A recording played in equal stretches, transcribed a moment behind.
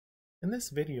In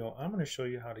this video, I'm going to show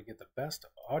you how to get the best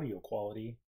audio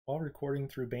quality while recording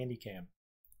through Bandicam.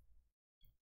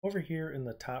 Over here in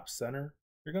the top center,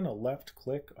 you're going to left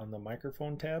click on the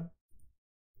microphone tab.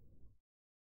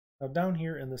 Now down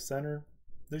here in the center,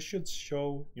 this should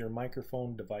show your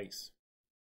microphone device.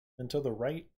 And to the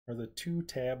right are the two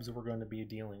tabs we're going to be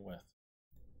dealing with.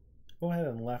 Go ahead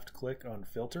and left click on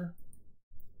Filter.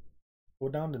 Go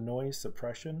down to Noise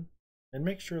Suppression and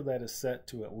make sure that is set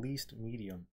to at least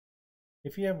medium.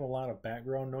 If you have a lot of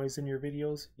background noise in your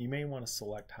videos, you may want to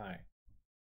select high.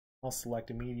 I'll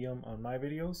select a medium on my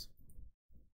videos.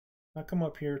 I'll come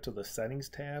up here to the Settings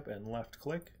tab and left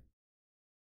click.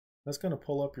 That's going to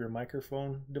pull up your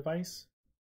microphone device.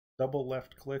 Double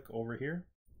left click over here.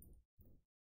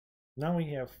 Now we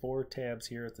have four tabs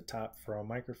here at the top for our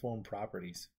microphone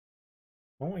properties.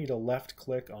 I want you to left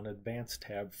click on Advanced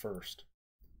tab first.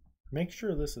 Make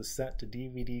sure this is set to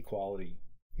DVD quality.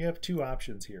 You have two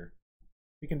options here.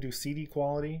 You can do CD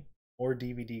quality or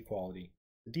DVD quality.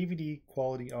 The DVD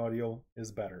quality audio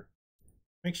is better.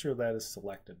 Make sure that is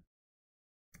selected.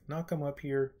 Now come up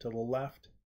here to the left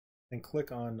and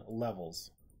click on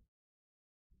Levels.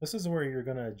 This is where you're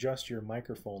going to adjust your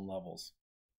microphone levels.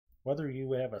 Whether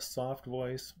you have a soft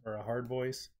voice or a hard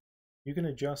voice, you can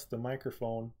adjust the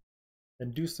microphone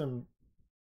and do some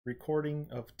recording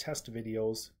of test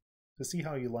videos to see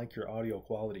how you like your audio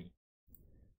quality.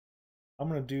 I'm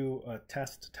going to do a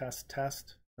test,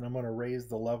 and I'm going to raise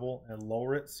the level and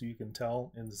lower it so you can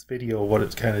tell in this video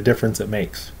what kind of difference it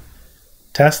makes.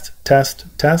 Test.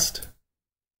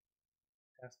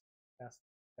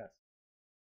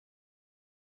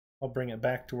 I'll bring it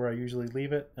back to where I usually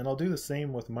leave it, and I'll do the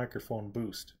same with microphone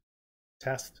boost.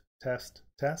 Test.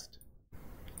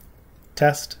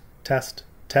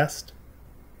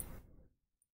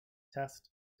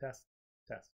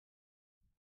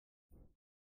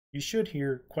 You should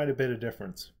hear quite a bit of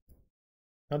difference.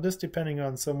 Now, this depending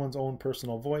on someone's own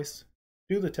personal voice,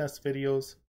 do the test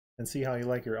videos and see how you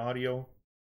like your audio,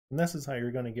 and this is how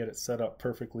you're going to get it set up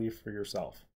perfectly for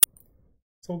yourself.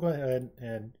 So go ahead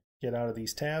and get out of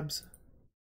these tabs.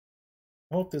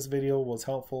 I hope this video was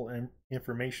helpful and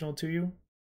informational to you.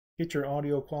 Get your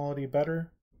audio quality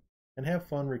better and have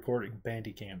fun recording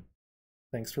Bandicam.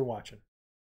 Thanks for watching.